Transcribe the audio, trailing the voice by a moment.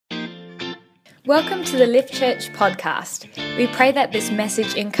Welcome to the Lift Church podcast. We pray that this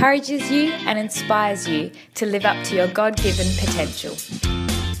message encourages you and inspires you to live up to your God-given potential.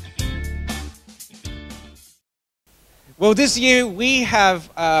 Well, this year we have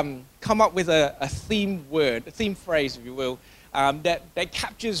come up with a theme word, a theme phrase, if you will, that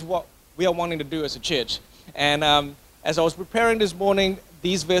captures what we are wanting to do as a church. And as I was preparing this morning,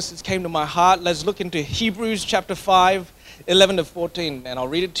 these verses came to my heart. Let's look into Hebrews chapter 5, 11 to 14, and I'll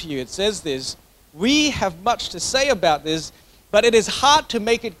read it to you. It says this: "We have much to say about this, but it is hard to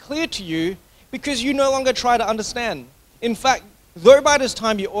make it clear to you because you no longer try to understand. In fact, though by this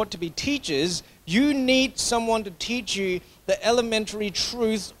time you ought to be teachers, you need someone to teach you the elementary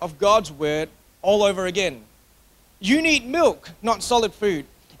truths of God's word all over again. You need milk, not solid food.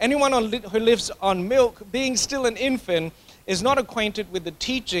 Anyone who lives on milk, being still an infant, is not acquainted with the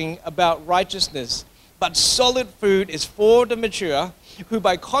teaching about righteousness. But solid food is for the mature, who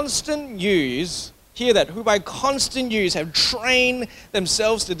by constant use, hear that, who by constant use have trained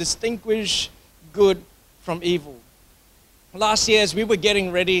themselves to distinguish good from evil." Last year, as we were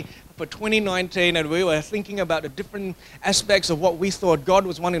getting ready for 2019 and we were thinking about the different aspects of what we thought God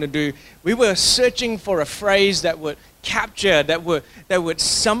was wanting to do, we were searching for a phrase that would capture, that would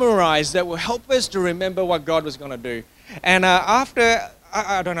summarize, that would help us to remember what God was going to do. And after,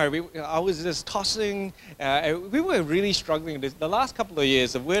 I don't know, I was just tossing, we were really struggling. The last couple of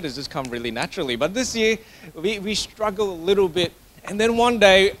years, the word has just come really naturally. But this year, we struggled a little bit. And then one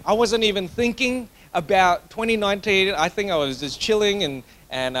day, I wasn't even thinking about 2019. I think I was just chilling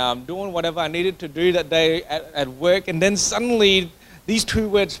and doing whatever I needed to do that day at work. And then suddenly, these two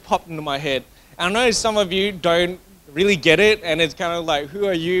words popped into my head. And I know some of you don't really get it, and it's kind of like, who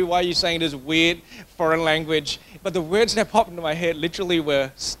are you? Why are you saying this weird foreign language? But the words that popped into my head literally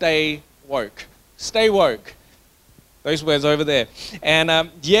were stay woke. Stay woke. Those words over there. And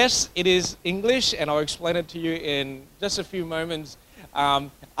yes, it is English, and I'll explain it to you in just a few moments.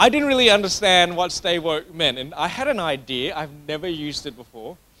 I didn't really understand what stay woke meant, and I had an idea. I've never used it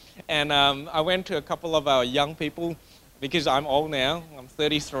before. And I went to a couple of our young people, because I'm old now. I'm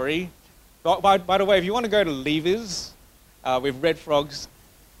 33. By the way, if you want to go to Leavers with Red Frogs,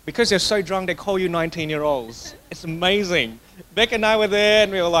 because they're so drunk, they call you 19-year-olds. It's amazing. Beck and I were there,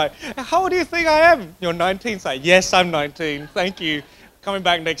 and we were like, "How old do you think I am?" "You're 19. It's like, "Yes, I'm 19. Thank you. Coming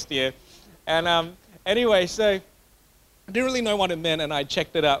back next year." And anyway, so I didn't really know what it meant, and I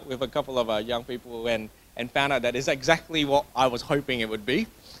checked it out with a couple of our young people and found out that it's exactly what I was hoping it would be.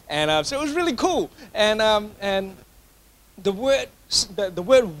 And so it was really cool. And the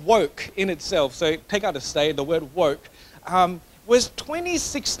word woke in itself, so take out a stay, the word woke, was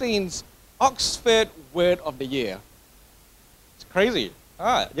 2016's Oxford Word of the Year. It's crazy.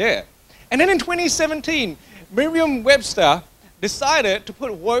 Yeah. And then in 2017, Merriam-Webster decided to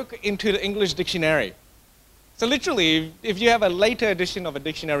put woke into the English dictionary. So literally, if you have a later edition of a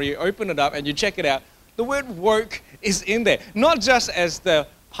dictionary, you open it up and you check it out, the word woke is in there. Not just as the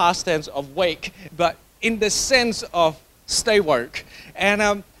past tense of wake, but in the sense of stay woke.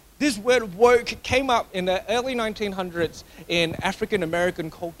 And this word woke came up in the early 1900s in African American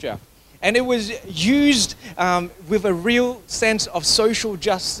culture. And it was used with a real sense of social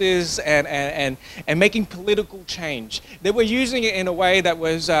justice and making political change. They were using it in a way that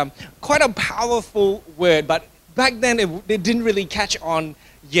was quite a powerful word, but back then it didn't really catch on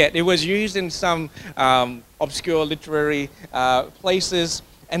yet. It was used in some obscure literary places,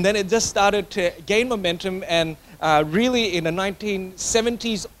 and then it just started to gain momentum, and really in the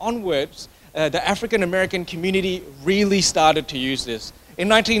 1970s onwards, the African American community really started to use this. In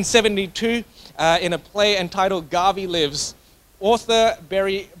 1972, in a play entitled Garvey Lives, author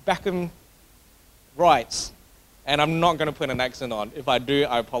Barry Backham writes, and I'm not going to put an accent on. If I do,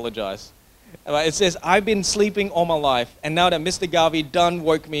 I apologize. It says, "I've been sleeping all my life, and now that Mr. Garvey done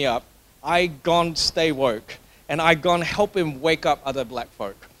woke me up, I gone stay woke, and I gone help him wake up other black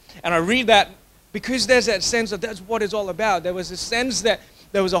folk." And I read that because there's that sense of that's what it's all about. There was a sense that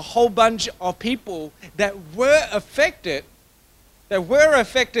there was a whole bunch of people that were affected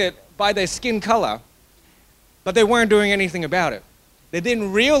by their skin color, but they weren't doing anything about it. They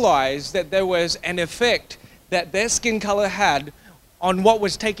didn't realize that there was an effect that their skin color had on what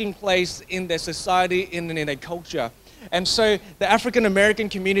was taking place in their society, in their culture. And so the African American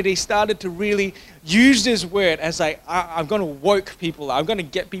community started to really use this word as like, I'm going to woke people. I'm going to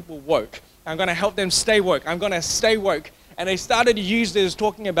get people woke. I'm going to help them stay woke. I'm going to stay woke. And they started to use this,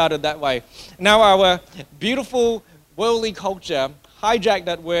 talking about it that way. Now our beautiful worldly culture hijacked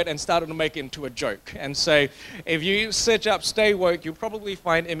that word and started to make it into a joke. And so if you search up stay woke, you'll probably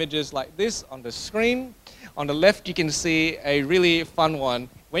find images like this on the screen. On the left, you can see a really fun one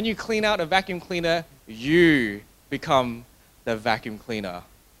When you clean out a vacuum cleaner, you become the vacuum cleaner.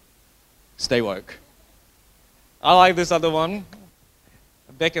 Stay woke. I like this other one.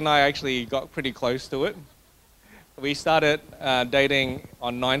 Beck and I actually got pretty close to it. We started dating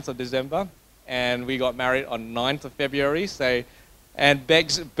on 9th of December, and we got married on 9th of February. And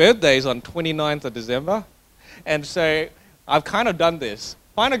Beck's birthday is on 29th of December. And so I've kind of done this.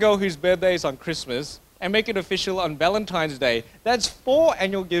 Find a girl whose birthday is on Christmas and make it official on Valentine's Day. That's 4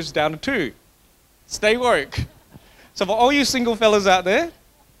 annual gifts down to 2. Stay woke. So for all you single fellas out there,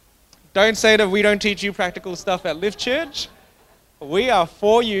 don't say that we don't teach you practical stuff at Lift Church. We are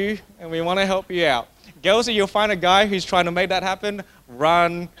for you, and we want to help you out. Girls, if you'll find a guy who's trying to make that happen,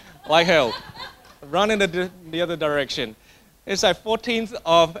 run like hell. Run in the other direction. It's like 14th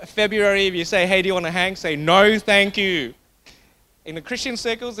of February. If you say, hey, do you want to hang? Say, no, thank you. In the Christian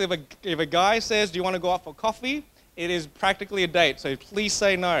circles, if a guy says, do you want to go out for coffee? It is practically a date, so please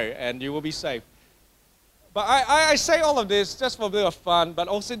say no, and you will be safe. But I say all of this just for a bit of fun, but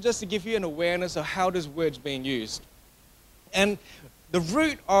also just to give you an awareness of how this word's being used. And the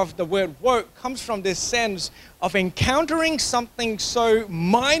root of the word woke comes from this sense of encountering something so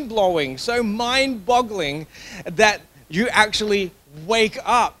mind-blowing, so mind-boggling, that you actually wake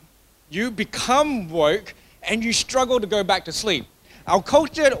up. You become woke, and you struggle to go back to sleep. Our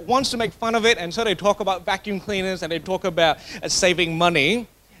culture wants to make fun of it, and so they talk about vacuum cleaners, and they talk about saving money.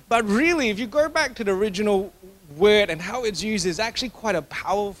 But really, if you go back to the original word and how it's used, is actually quite a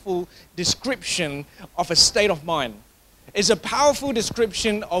powerful description of a state of mind. It's a powerful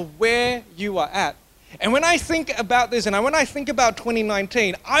description of where you are at. And when I think about this, and when I think about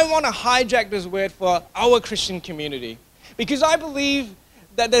 2019, I want to hijack this word for our Christian community. Because I believe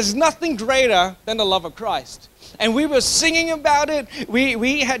that there's nothing greater than the love of Christ. And we were singing about it.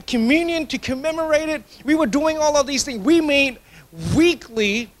 We had communion to commemorate it. We were doing all of these things. We meet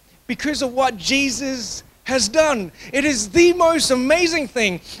weekly because of what Jesus has done. It is the most amazing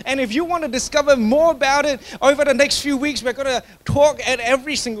thing. And if you want to discover more about it, over the next few weeks, we're going to talk at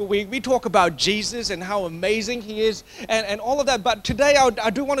every single week. We talk about Jesus and how amazing he is and all of that. But today, I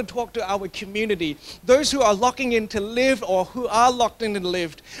do want to talk to our community, those who are locking in to Lift or who are locked in to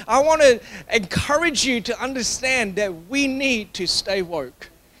Lift. I want to encourage you to understand that we need to stay woke.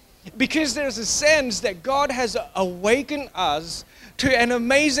 Because there's a sense that God has awakened us to an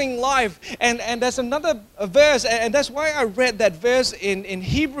amazing life. And there's another verse, and that's why I read that verse in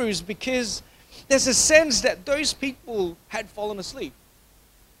Hebrews, because there's a sense that those people had fallen asleep.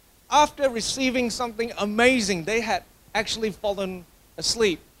 After receiving something amazing, they had actually fallen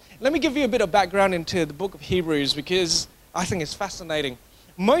asleep. Let me give you a bit of background into the book of Hebrews, because I think it's fascinating.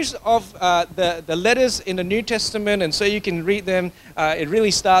 Most of the letters in the New Testament, and so you can read them, it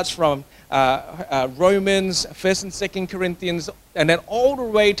really starts from Romans, 1st and 2nd Corinthians, and then all the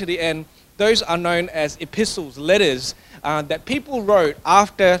way to the end. Those are known as epistles, letters that people wrote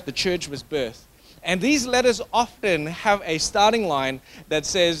after the church was birthed. And these letters often have a starting line that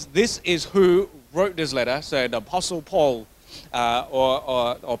says, this is who wrote this letter. So the Apostle Paul,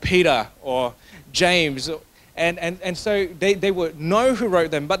 or Peter, or James. And so they would know who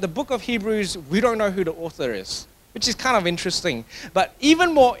wrote them. But the book of Hebrews, we don't know who the author is, which is kind of interesting. But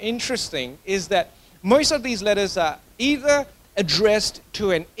even more interesting is that most of these letters are either addressed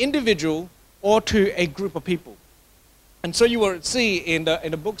to an individual or to a group of people. And so you will see in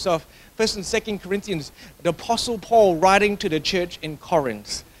the books of 1st and 2nd Corinthians, the Apostle Paul writing to the church in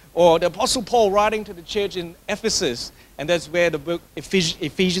Corinth, or the Apostle Paul writing to the church in Ephesus, and that's where the book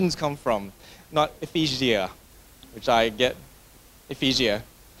Ephesians come from, not Ephesia, which I get Ephesia.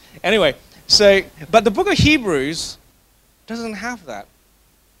 Anyway, but the book of Hebrews doesn't have that.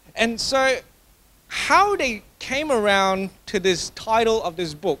 And so how they came around to this title of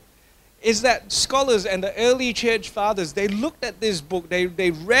this book is that scholars and the early church fathers, they looked at this book, they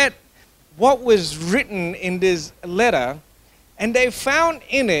read what was written in this letter, and they found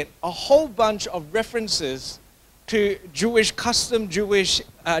in it a whole bunch of references to Jewish custom, Jewish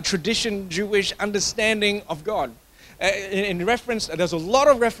tradition, Jewish understanding of God. In reference, there's a lot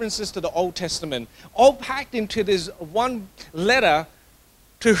of references to the Old Testament, all packed into this one letter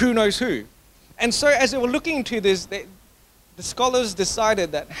to who knows who. And so as they were looking into this, the scholars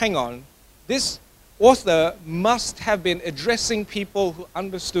decided that, hang on, this author must have been addressing people who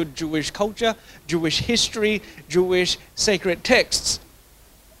understood Jewish culture, Jewish history, Jewish sacred texts.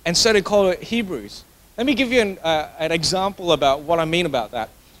 And so they call it Hebrews. Let me give you an example about what I mean about that.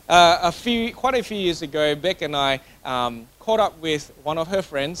 Quite a few years ago, Beck and I caught up with one of her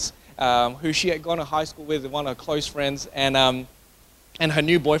friends who she had gone to high school with, one of her close friends, and her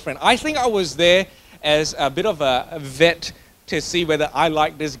new boyfriend. I think I was there as a bit of a vet to see whether I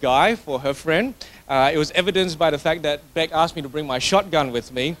liked this guy for her friend. It was evidenced by the fact that Beck asked me to bring my shotgun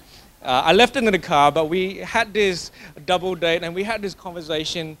with me. I left it in the car, but we had this double date and we had this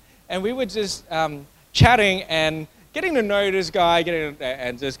conversation, and we were just chatting and getting to know this guy,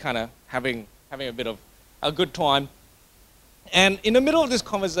 and just kind of having a bit of a good time. And in the middle of this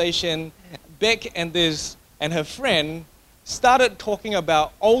conversation, Beck and her friend started talking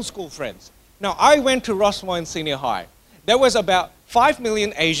about old school friends. Now, I went to Ross Moyne Senior High. There was about 5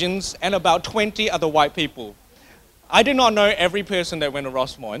 million Asians and about 20 other white people. I did not know every person that went to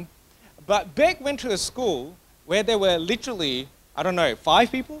Ross Moyne, but Beck went to a school where there were literally,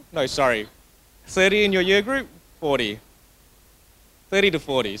 5 people? No, sorry, 30 in your year group? 40. 30 to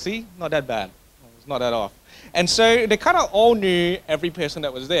 40, see? Not that bad. It's not that off. And so they kind of all knew every person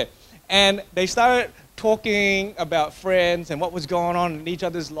that was there. And they started talking about friends and what was going on in each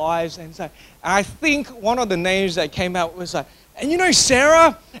other's lives. And so I think one of the names that came out was like, and you know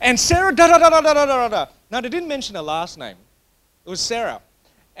Sarah? And Sarah da-da-da-da-da-da-da-da. Now, they didn't mention her last name. It was Sarah.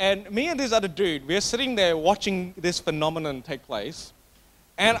 And me and this other dude, we were sitting there watching this phenomenon take place.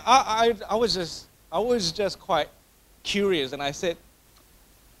 And I was just quite curious. And I said,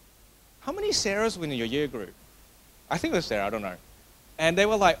 how many Sarahs were in your year group? I think it was Sarah, I don't know. And they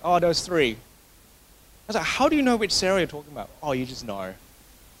were like, oh, there was 3. I was like, how do you know which Sarah you're talking about? Oh, you just know.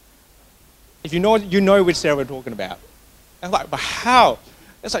 If you know which Sarah we're talking about. And I'm like, but how?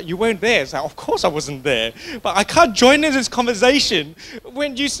 It's like, you weren't there. It's like, of course I wasn't there. But I can't join in this conversation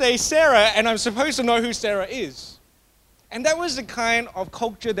when you say Sarah and I'm supposed to know who Sarah is. And that was the kind of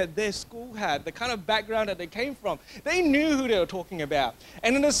culture that their school had, the kind of background that they came from. They knew who they were talking about.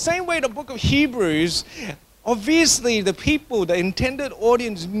 And in the same way, the book of Hebrews, obviously the people, the intended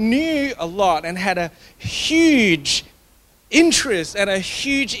audience, knew a lot and had a huge interest and a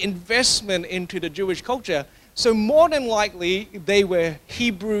huge investment into the Jewish culture. So more than likely, they were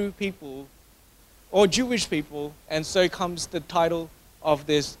Hebrew people or Jewish people, and so comes the title of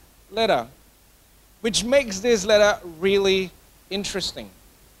this letter, which makes this letter really interesting.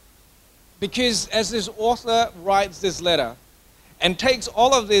 Because as this author writes this letter and takes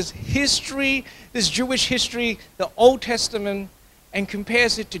all of this history, this Jewish history, the Old Testament, and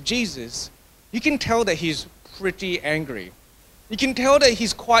compares it to Jesus, you can tell that he's pretty angry. You can tell that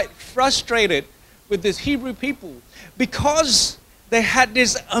he's quite frustrated with this Hebrew people because they had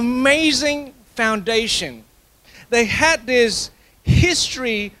this amazing foundation. They had this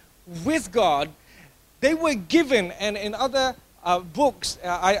history with God. They were given, and in other books,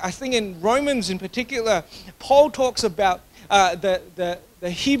 I think in Romans in particular, Paul talks about the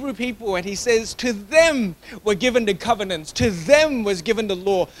Hebrew people, and he says, to them were given the covenants, to them was given the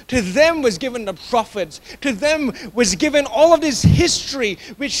law, to them was given the prophets, to them was given all of this history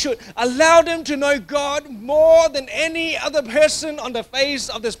which should allow them to know God more than any other person on the face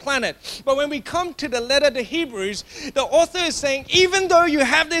of this planet. But when we come to the letter to Hebrews, the author is saying, even though you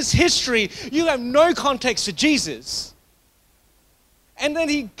have this history, you have no context to Jesus. And then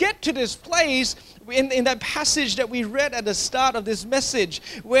he get to this place in that passage that we read at the start of this message,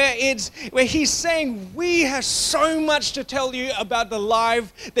 where he's saying, we have so much to tell you about the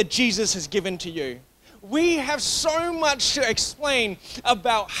life that Jesus has given to you. We have so much to explain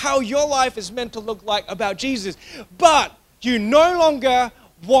about how your life is meant to look like about Jesus, but you no longer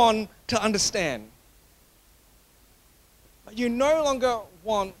want to understand. You no longer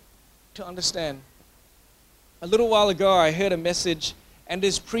want to understand. A little while ago, I heard a message, and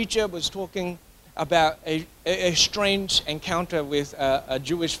this preacher was talking about a strange encounter with a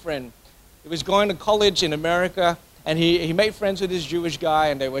Jewish friend. He was going to college in America, and he made friends with this Jewish guy,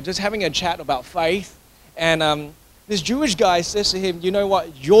 and they were just having a chat about faith. And this Jewish guy says to him, you know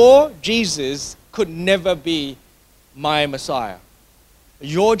what, your Jesus could never be my Messiah.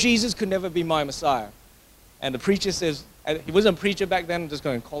 Your Jesus could never be my Messiah. And the preacher says, he wasn't a preacher back then, I'm just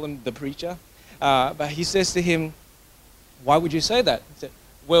going to call him the preacher. But he says to him, why would you say that? He said,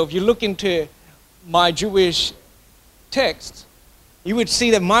 well, if you look into my Jewish text, you would see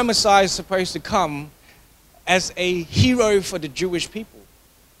that my Messiah is supposed to come as a hero for the Jewish people.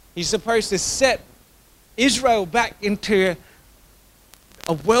 He's supposed to set Israel back into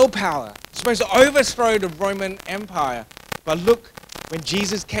a world power. He's supposed to overthrow the Roman Empire. But look, when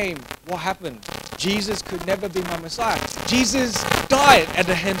Jesus came, what happened? Jesus could never be my Messiah. Jesus died at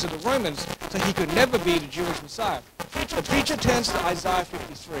the hands of the Romans, so he could never be the Jewish Messiah. The preacher turns to Isaiah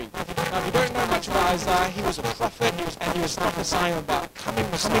 53. Now, if you don't know much about Isaiah, he was a prophet, and he was prophesying about coming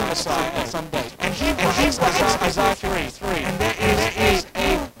Messiah at some day. And he writes Isaiah 53, and there is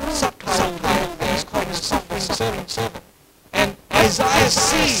a subtitle that he's called the suffering servant. And Isaiah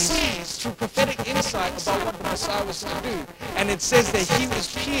sees through prophetic insight about what the Messiah was to do. And And it says that he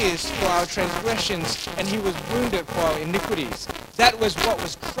was pierced for our transgressions and he was wounded for our iniquities. That was what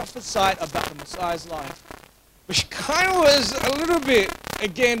was prophesied about the Messiah's life, which kind of was a little bit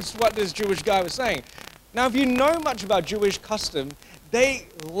against what this Jewish guy was saying. Now, if you know much about Jewish custom, they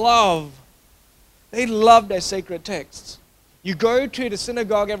love their sacred texts. You go to the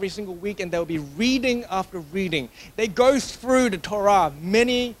synagogue every single week and they'll be reading after reading. They go through the Torah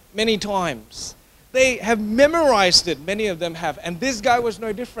many, many times. They have memorized it, many of them have, and this guy was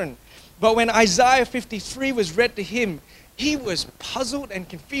no different. But when Isaiah 53 was read to him, he was puzzled and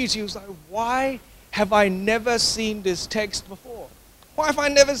confused. He was like, why have I never seen this text before? Why have I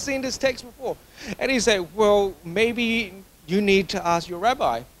never seen this text before? And he said, well, maybe you need to ask your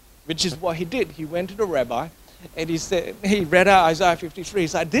rabbi, which is what he did. He went to the rabbi and he said, he read out Isaiah 53.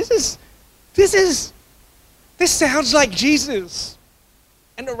 He's like, this sounds like Jesus.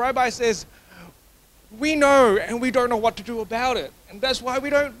 And the rabbi says, we know and we don't know what to do about it. And that's why we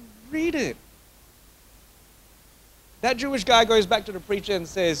don't read it. That Jewish guy goes back to the preacher and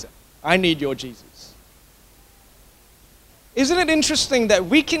says, I need your Jesus. Isn't it interesting that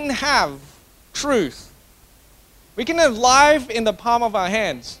we can have truth? We can have life in the palm of our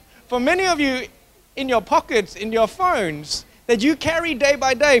hands. For many of you, in your pockets, in your phones, that you carry day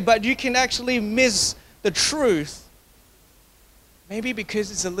by day, but you can actually miss the truth. Maybe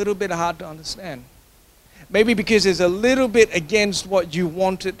because it's a little bit hard to understand. Maybe because it's a little bit against what you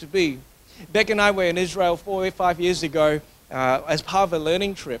want it to be. Beck and I were in Israel 4 or 5 years ago as part of a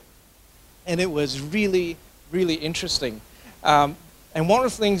learning trip. And it was really, really interesting. And one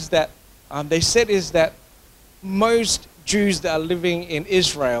of the things that they said is that most Jews that are living in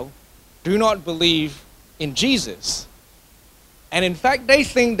Israel do not believe in Jesus. And in fact, they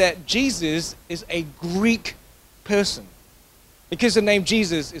think that Jesus is a Greek person, because the name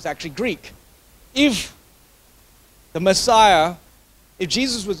Jesus is actually Greek. If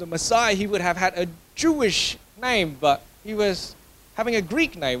Jesus was a Messiah, he would have had a Jewish name, but he was having a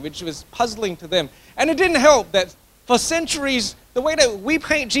Greek name, which was puzzling to them. And it didn't help that for centuries, the way that we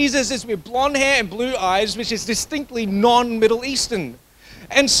paint Jesus is with blonde hair and blue eyes, which is distinctly non-Middle Eastern.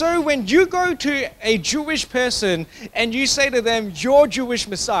 And so when you go to a Jewish person and you say to them, you're Jewish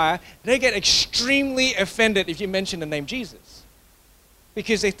Messiah, they get extremely offended if you mention the name Jesus,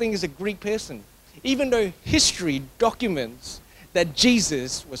 because they think he's a Greek person, even though history documents that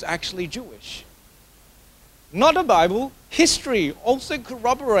Jesus was actually Jewish. Not the Bible, history also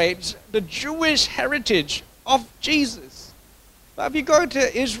corroborates the Jewish heritage of Jesus. But if you go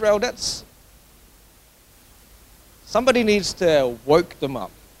to Israel, somebody needs to woke them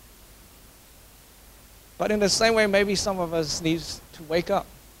up. But in the same way, maybe some of us need to wake up.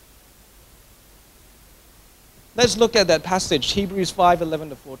 Let's look at that passage, Hebrews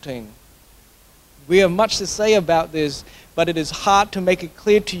 5:11-14. We have much to say about this, but it is hard to make it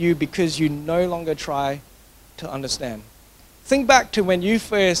clear to you because you no longer try to understand. Think back to when you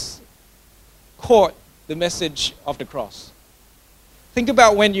first caught the message of the cross. Think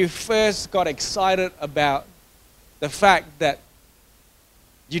about when you first got excited about the fact that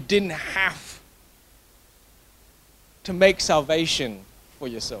you didn't have to make salvation for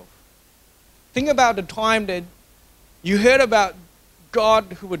yourself. Think about the time that you heard about God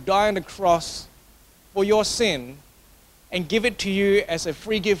who would die on the cross for your sin and give it to you as a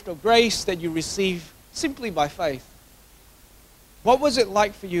free gift of grace that you receive simply by faith. What was it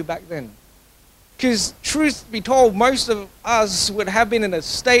like for you back then? Because truth be told, most of us would have been in a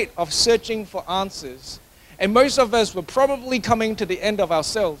state of searching for answers. And most of us were probably coming to the end of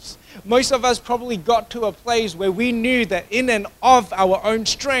ourselves. Most of us probably got to a place where we knew that in and of our own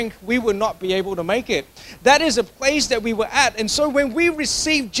strength, we would not be able to make it. That is a place that we were at. And so when we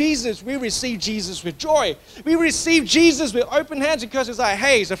received Jesus, we received Jesus with joy. We received Jesus with open hands because it's like,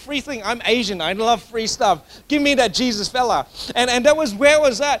 hey, it's a free thing. I'm Asian. I love free stuff. Give me that Jesus fella. And that was where I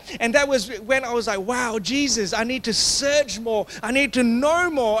was at. And that was when I was like, wow, Jesus, I need to search more. I need to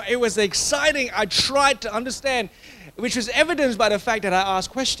know more. It was exciting. I tried to understand, which was evidenced by the fact that I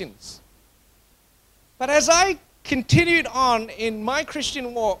asked questions. But as I continued on in my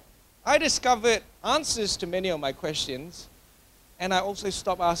Christian walk, I discovered answers to many of my questions, and I also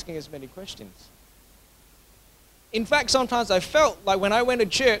stopped asking as many questions. In fact, sometimes I felt like when I went to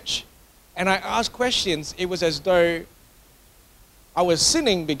church and I asked questions, it was as though I was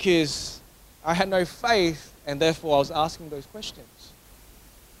sinning because I had no faith, and therefore I was asking those questions.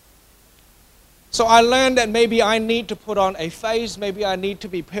 So I learned that maybe I need to put on a face, maybe I need to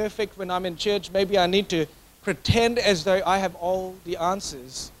be perfect when I'm in church, maybe I need to pretend as though I have all the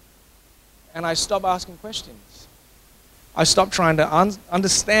answers. And I stopped asking questions. I stopped trying to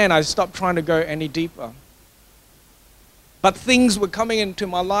understand, I stopped trying to go any deeper. but things were coming into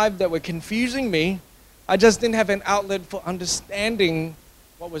my life that were confusing me. I just didn't have an outlet for understanding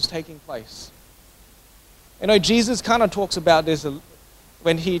what was taking place. You know, Jesus kind of talks about this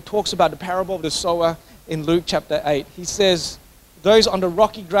when he talks about the parable of the sower in Luke chapter 8. He says, those on the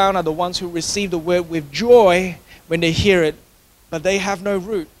rocky ground are the ones who receive the word with joy when they hear it, but they have no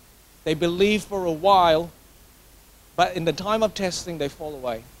root. They believe for a while, but in the time of testing, they fall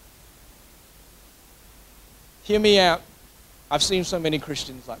away. Hear me out. I've seen so many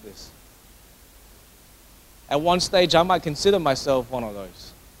Christians like this. At one stage, I might consider myself one of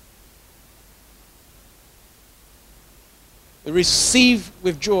those. Receive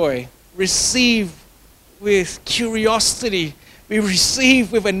with joy. Receive with curiosity. We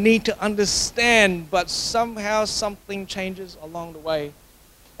receive with a need to understand, but somehow something changes along the way.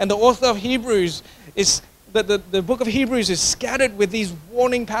 And the author of Hebrews is, the book of Hebrews is scattered with these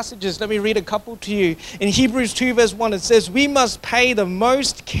warning passages. Let me read a couple to you. In Hebrews 2 verse 1 it says, we must pay the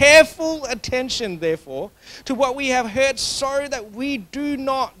most careful attention, therefore, to what we have heard so that we do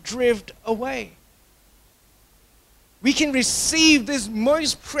not drift away. We can receive this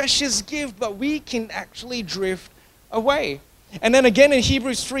most precious gift, but we can actually drift away. And then again in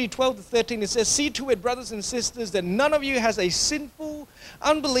Hebrews 3, 12 to 13, it says, see to it, brothers and sisters, that none of you has a sinful,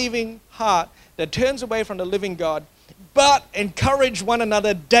 unbelieving heart that turns away from the living God, but encourage one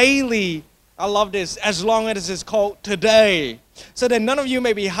another daily. I love this, as long as it's called today, so that none of you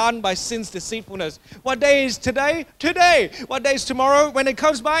may be hardened by sin's deceitfulness. What day is today? Today. What day is tomorrow? When it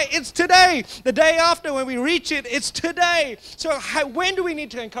comes by, it's today. The day after, when we reach it, it's today. So when do we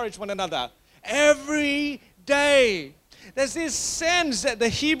need to encourage one another? Every day. There's this sense that the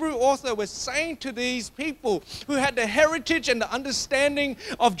Hebrew author was saying to these people who had the heritage and the understanding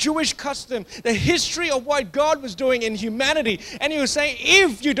of Jewish custom, the history of what God was doing in humanity. And he was saying,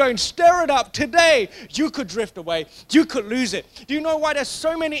 if you don't stir it up today, you could drift away. You could lose it. Do you know why there's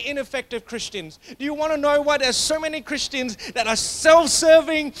so many ineffective Christians? Do you want to know why there's so many Christians that are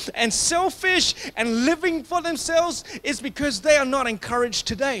self-serving and selfish and living for themselves? It's because they are not encouraged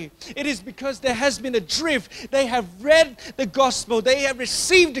today. It is because there has been a drift. They have read the gospel, they have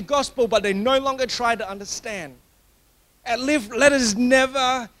received the gospel, but they no longer try to understand. And let us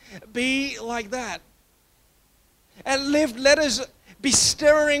never be like that. And let us be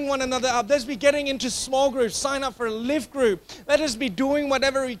stirring one another up. Let's be getting into small groups. Sign up for a lift group. Let us be doing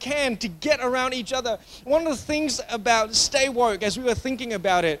whatever we can to get around each other. One of the things about Stay Woke, as we were thinking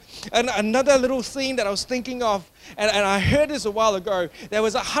about it, and another little thing that I was thinking of, and I heard this a while ago, there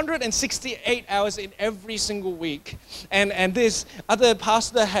was 168 hours in every single week. And this other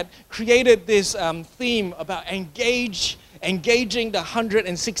pastor had created this theme about engaging the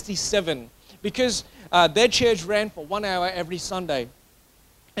 167, because their church ran for 1 hour every Sunday.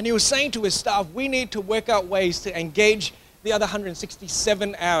 And he was saying to his staff, we need to work out ways to engage the other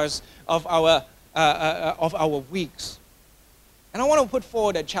 167 hours of our weeks. And I want to put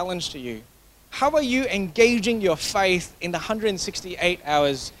forward a challenge to you. How are you engaging your faith in the 168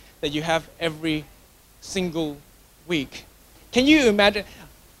 hours that you have every single week? Can you imagine?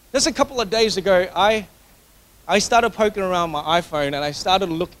 Just a couple of days ago, I started poking around my iPhone and I started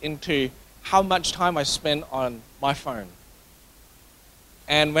to look into how much time I spend on my phone.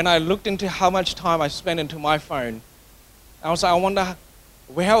 And when I looked into how much time I spend into my phone, I was like, I wonder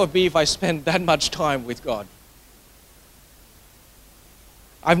how it would be if I spent that much time with God.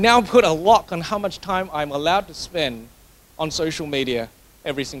 I've now put a lock on how much time I'm allowed to spend on social media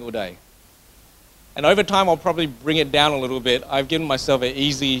every single day. And over time, I'll probably bring it down a little bit. I've given myself an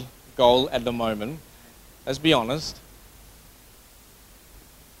easy goal at the moment. Let's be honest.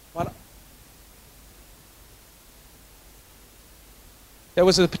 But there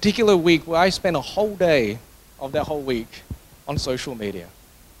was a particular week where I spent a whole day of that whole week on social media.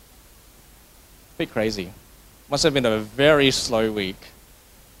 A bit crazy. Must have been a very slow week.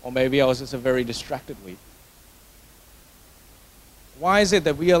 Or maybe I was just a very distracted week. Why is it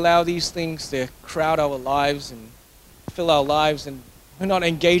that we allow these things to crowd our lives and fill our lives, and we're not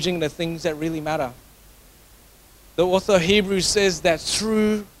engaging in the things that really matter? The author of Hebrews says that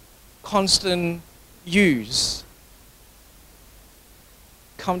through constant use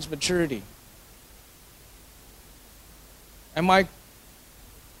comes maturity. Am I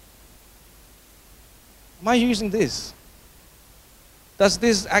using this? Does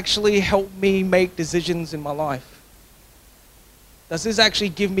this actually help me make decisions in my life? Does this actually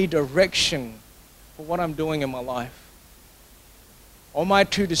give me direction for what I'm doing in my life? Or am I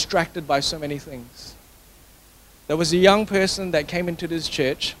too distracted by so many things? There was a young person that came into this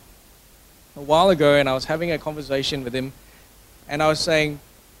church a while ago, and I was having a conversation with him, and I was saying,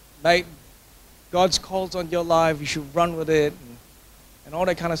 mate, God's calls on your life, you should run with it, and all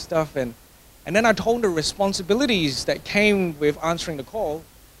that kind of stuff. And then I told him the responsibilities that came with answering the call,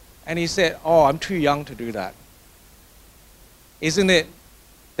 and he said, oh, I'm too young to do that. Isn't it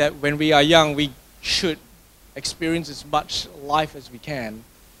that when we are young, we should experience as much life as we can,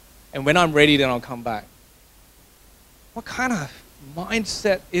 and when I'm ready, then I'll come back? What kind of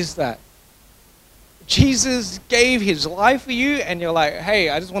mindset is that? Jesus gave his life for you, and you're like, hey,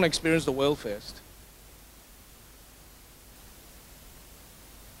 I just want to experience the world first.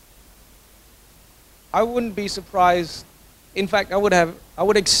 I wouldn't be surprised. In fact, I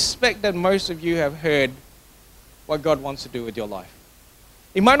would expect that most of you have heard what God wants to do with your life.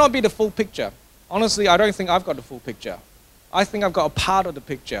 It might not be the full picture. Honestly, I don't think I've got the full picture. I think I've got a part of the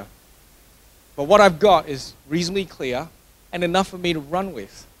picture. But what I've got is reasonably clear and enough for me to run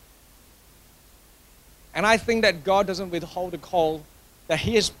with. And I think that God doesn't withhold a call that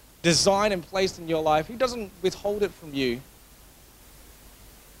he has designed and placed in your life. He doesn't withhold it from you.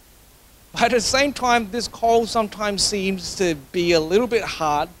 But at the same time, this call sometimes seems to be a little bit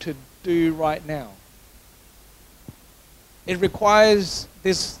hard to do right now. It requires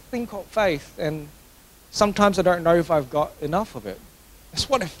this thing called faith, and sometimes I don't know if I've got enough of it. That's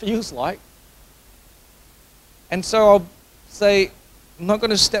what it feels like. And so I'll say, I'm not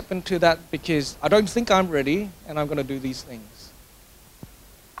going to step into that because I don't think I'm ready, and I'm going to do these things.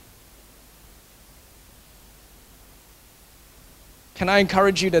 Can I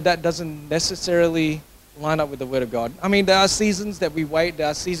encourage you that that doesn't necessarily line up with the Word of God? I mean, there are seasons that we wait, there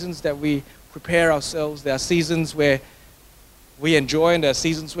are seasons that we prepare ourselves, there are seasons where we enjoy, and there are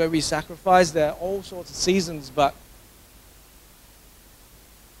seasons where we sacrifice. There are all sorts of seasons, but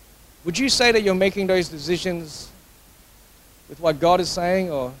would you say that you're making those decisions with what God is saying,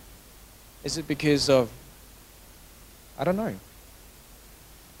 or is it because of, I don't know.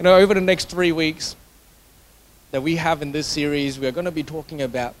 You know, over the next 3 weeks that we have in this series, we're going to be talking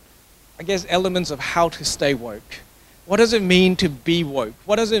about, I guess, elements of how to stay woke. What does it mean to be woke?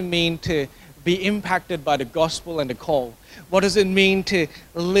 What does it mean to be impacted by the gospel and the call? What does it mean to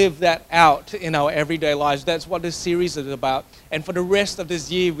live that out in our everyday lives? That's what this series is about. And for the rest of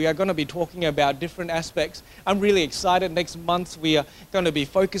this year, we are going to be talking about different aspects. I'm really excited. Next month, we are going to be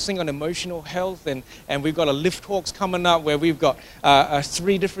focusing on emotional health. And we've got a Lift Talks coming up where we've got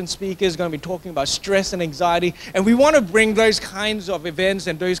 3 different speakers going to be talking about stress and anxiety. And we want to bring those kinds of events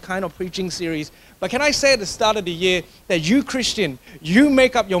and those kind of preaching series. But can I say at the start of the year that you, Christian, you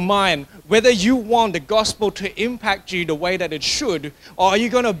make up your mind whether you want the gospel to impact you the way that it should, or are you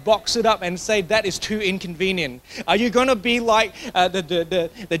going to box it up and say that is too inconvenient? Are you going to be like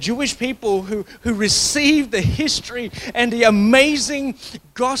the Jewish people who received the history and the amazing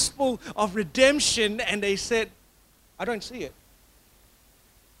gospel of redemption, and they said, I don't see it?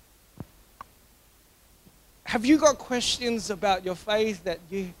 Have you got questions about your faith that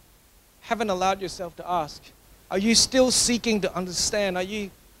you haven't allowed yourself to ask? Are you still seeking to understand? Are you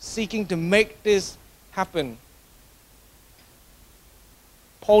seeking to make this happen?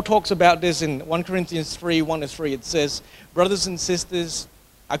 Paul talks about this in 1 Corinthians 3, 1-3. It says, brothers and sisters,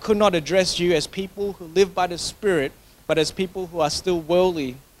 I could not address you as people who live by the Spirit, but as people who are still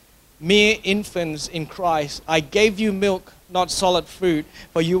worldly, mere infants in Christ. I gave you milk, not solid food,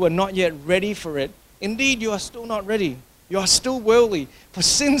 for you were not yet ready for it. Indeed, you are still not ready. You are still worldly, for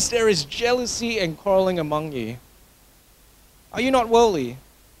since there is jealousy and quarreling among you. Are you not worldly?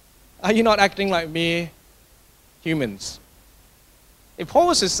 Are you not acting like mere humans? If Paul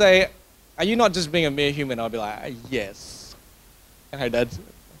was to say, are you not just being a mere human? I'll be like, yes. And that's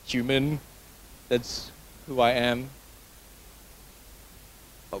human. That's who I am.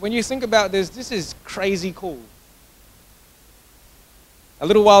 But when you think about this, this is crazy cool. A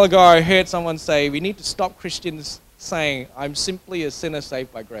little while ago, I heard someone say, we need to stop Christians saying, I'm simply a sinner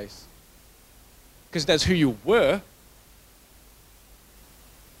saved by grace. Because that's who you were,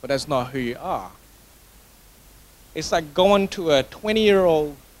 but that's not who you are. It's like going to a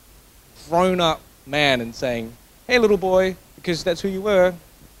 20-year-old grown-up man and saying, hey, little boy, because that's who you were.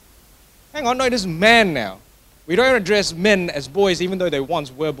 Hang on, no, this is man now. We don't address men as boys, even though they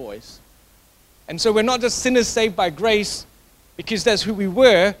once were boys. And so we're not just sinners saved by grace because that's who we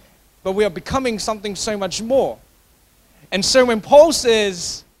were, but we are becoming something so much more. And so when Paul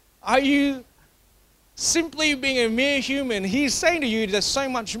says, are you simply being a mere human, he's saying to you there's so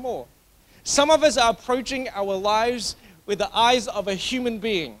much more. Some of us are approaching our lives with the eyes of a human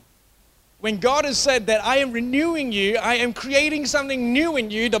being. When God has said that I am renewing you, I am creating something new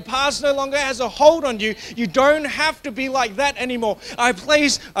in you, the past no longer has a hold on you. You don't have to be like that anymore. I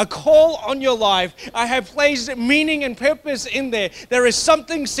place a call on your life. I have placed meaning and purpose in there. There is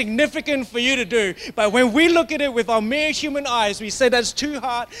something significant for you to do. But when we look at it with our mere human eyes, we say that's too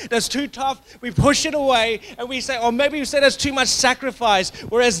hard, that's too tough. We push it away and we say, or maybe we say that's too much sacrifice,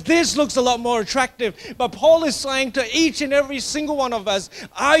 whereas this looks a lot more attractive. But Paul is saying to each and every single one of us,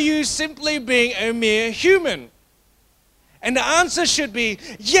 are you simply being a mere human? And the answer should be,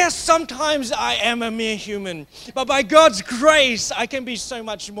 yes, sometimes I am a mere human, but by God's grace, I can be so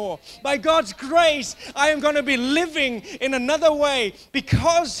much more. By God's grace, I am going to be living in another way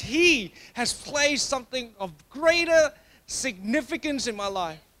because He has placed something of greater significance in my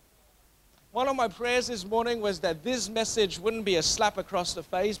life. One of my prayers this morning was that this message wouldn't be a slap across the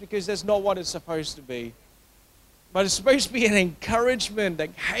face, because that's not what it's supposed to be. But it's supposed to be an encouragement that,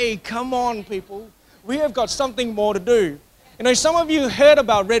 hey, come on, people. We have got something more to do. You know, some of you heard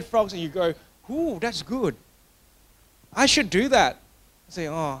about red frogs and you go, ooh, that's good. I should do that. I say,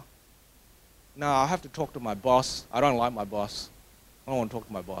 oh, no, I'll have to talk to my boss. I don't like my boss. I don't want to talk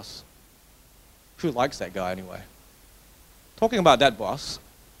to my boss. Who likes that guy anyway? Talking about that boss,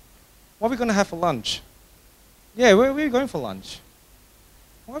 what are we going to have for lunch? Yeah, where are we going for lunch?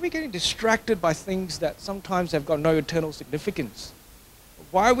 Why are we getting distracted by things that sometimes have got no eternal significance?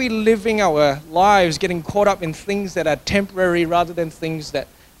 Why are we living our lives getting caught up in things that are temporary rather than things that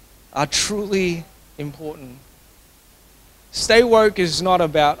are truly important? Stay woke is not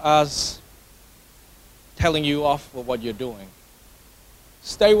about us telling you off for what you're doing.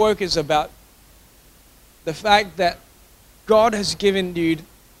 Stay woke is about the fact that God has given you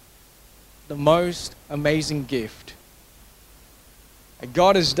the most amazing gift. And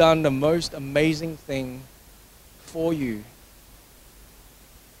God has done the most amazing thing for you.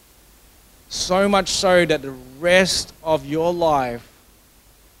 So much so that the rest of your life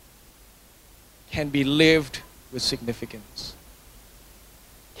can be lived with significance,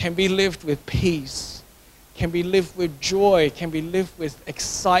 can be lived with peace, can be lived with joy, can be lived with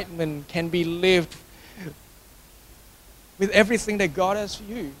excitement, can be lived with everything that God has for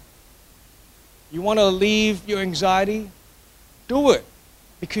you. You want to leave your anxiety? Do it,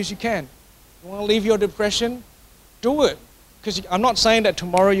 because you can. You want to leave your depression? Do it. Because I'm not saying that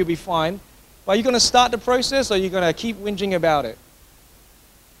tomorrow you'll be fine, but are you going to start the process, or are you going to keep whinging about it?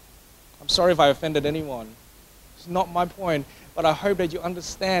 I'm sorry if I offended anyone. It's not my point, but I hope that you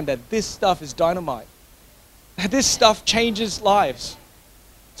understand that this stuff is dynamite. That this stuff changes lives.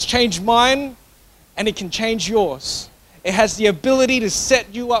 It's changed mine, and it can change yours. It has the ability to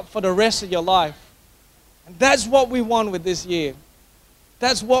set you up for the rest of your life. And that's what we want with this year.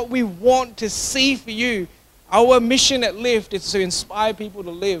 That's what we want to see for you. Our mission at Lift is to inspire people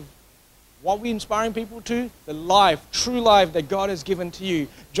to live. What are we inspiring people to? The life, true life that God has given to you.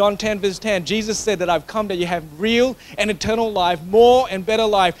 John 10 verse 10, Jesus said that I've come that you have real and eternal life, more and better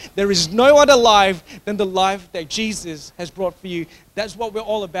life. There is no other life than the life that Jesus has brought for you. That's what we're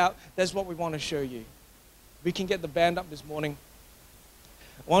all about. That's what we want to show you. We can get the band up this morning.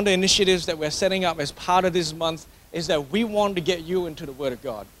 One of the initiatives that we're setting up as part of this month is that we want to get you into the Word of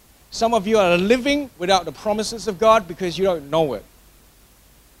God. Some of you are living without the promises of God because you don't know it.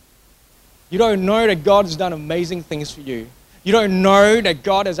 You don't know that God has done amazing things for you. You don't know that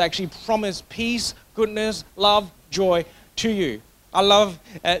God has actually promised peace, goodness, love, joy to you. I love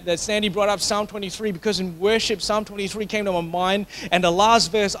that Sandy brought up Psalm 23, because in worship, Psalm 23 came to my mind. And the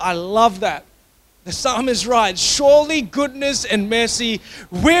last verse, I love that. The psalmist writes, surely goodness and mercy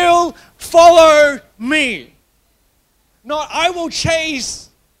will follow me. Not I will chase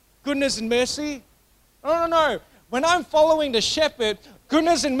goodness and mercy. No. When I'm following the shepherd,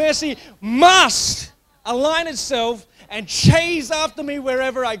 goodness and mercy must align itself and chase after me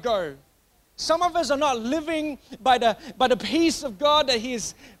wherever I go. Some of us are not living by the peace of God that He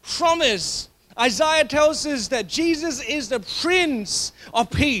has promised. Isaiah tells us that Jesus is the Prince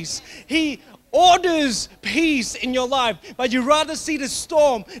of Peace. He orders peace in your life, but you rather see the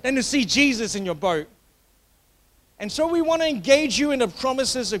storm than to see Jesus in your boat. And so we want to engage you in the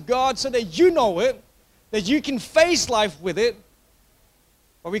promises of God so that you know it, that you can face life with it,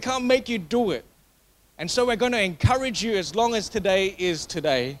 but we can't make you do it. And so we're going to encourage you as long as today is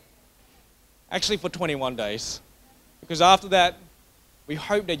today. Actually for 21 days. Because after that, we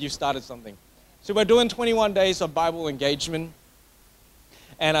hope that you've started something. So we're doing 21 days of Bible engagement.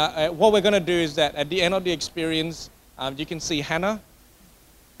 And what we're going to do is that at the end of the experience, you can see Hannah.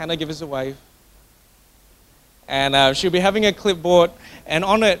 Hannah, give us a wave. And she'll be having a clipboard. And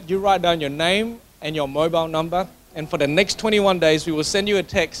on it, you write down your name and your mobile number. And for the next 21 days, we will send you a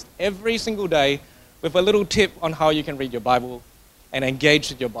text every single day with a little tip on how you can read your Bible and engage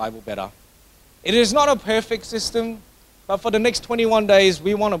with your Bible better. It is not a perfect system, but for the next 21 days,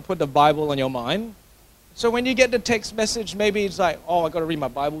 we want to put the Bible on your mind. So when you get the text message, maybe it's like, oh, I got to read my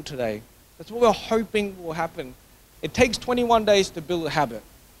Bible today. That's what we're hoping will happen. It takes 21 days to build a habit.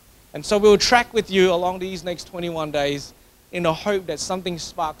 And so we'll track with you along these next 21 days in the hope that something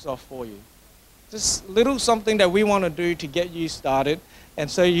sparks off for you. Just little something that we want to do to get you started. And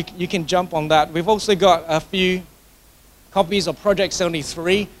so you can jump on that. We've also got a few copies of Project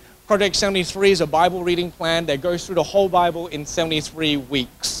 73. Project 73 is a Bible reading plan that goes through the whole Bible in 73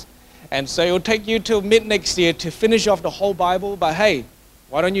 weeks. And so it'll take you till mid next year to finish off the whole Bible. But hey,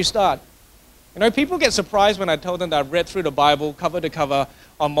 why don't you start? You know, people get surprised when I tell them that I've read through the Bible cover to cover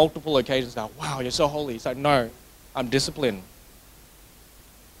on multiple occasions. They're like, wow, you're so holy. It's like, no, I'm disciplined.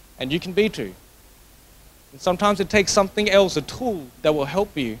 And you can be too. And sometimes it takes something else, a tool that will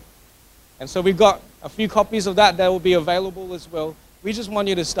help you. And so we've got a few copies of that will be available as well. We just want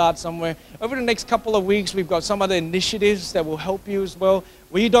you to start somewhere. Over the next couple of weeks, we've got some other initiatives that will help you as well.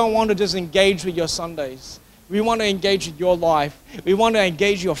 We don't want to just engage with your Sundays. We want to engage with your life. We want to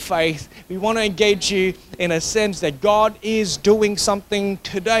engage your faith. We want to engage you in a sense that God is doing something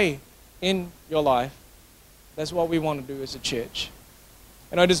today in your life. That's what we want to do as a church.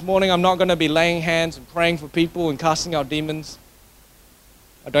 You know, this morning I'm not going to be laying hands and praying for people and casting out demons.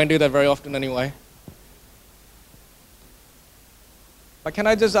 I don't do that very often anyway. But can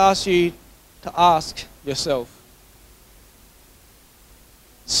I just ask you to ask yourself,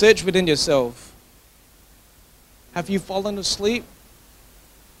 search within yourself, have you fallen asleep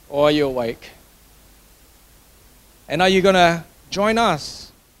or are you awake? And are you going to join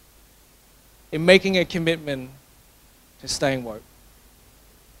us in making a commitment to staying woke?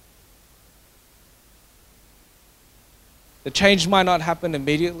 The change might not happen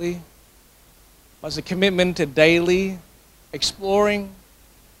immediately, but it's a commitment to daily exploring,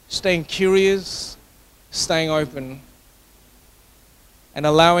 staying curious, staying open, and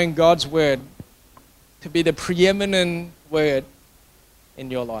allowing God's word to be the preeminent word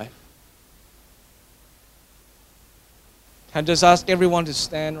in your life. Can I just ask everyone to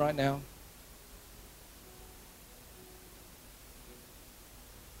stand right now?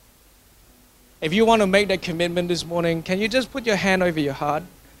 If you want to make that commitment this morning, can you just put your hand over your heart?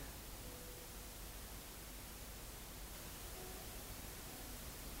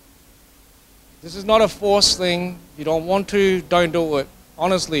 This is not a forced thing. You don't want to, don't do it.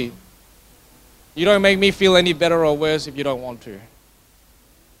 Honestly, you don't make me feel any better or worse if you don't want to.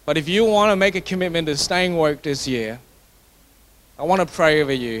 But if you want to make a commitment to staying woke this year, I want to pray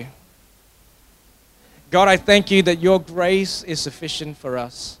over you. God, I thank you that your grace is sufficient for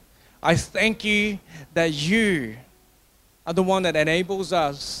us. I thank you that you are the one that enables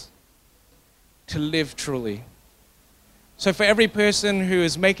us to live truly. So for every person who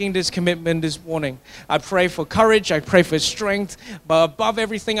is making this commitment this morning, I pray for courage, I pray for strength, but above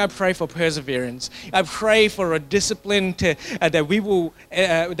everything, I pray for perseverance. I pray for a discipline that we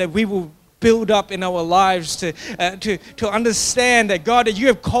will build up in our lives to understand that, God, that you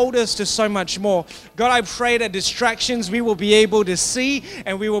have called us to so much more. God, I pray that distractions we will be able to see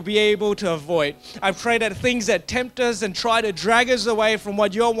and we will be able to avoid. I pray that things that tempt us and try to drag us away from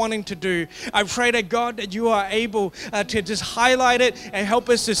what you're wanting to do, I pray that, God, that you are able to just highlight it and help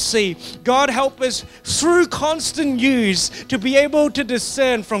us to see. God, help us through constant use to be able to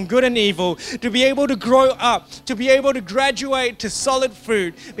discern from good and evil, to be able to grow up, to be able to graduate to solid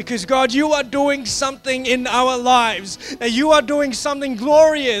food, because, God, you are doing something in our lives, that you are doing something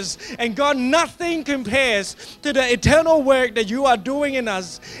glorious, and God, nothing compares to the eternal work that you are doing in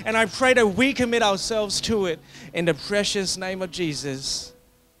us, and I pray that we commit ourselves to it in the precious name of Jesus.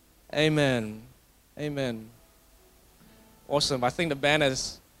 Amen. Amen. Awesome. I think the band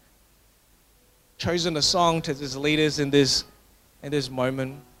has chosen a song to just lead us in this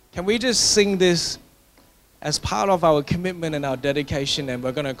moment. Can we just sing this as part of our commitment and our dedication, and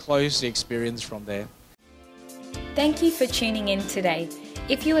we're going to close the experience from there. Thank you for tuning in today.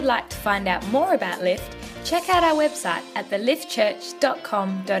 If you would like to find out more about Lift, check out our website at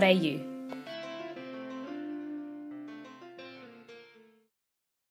theliftchurch.com.au.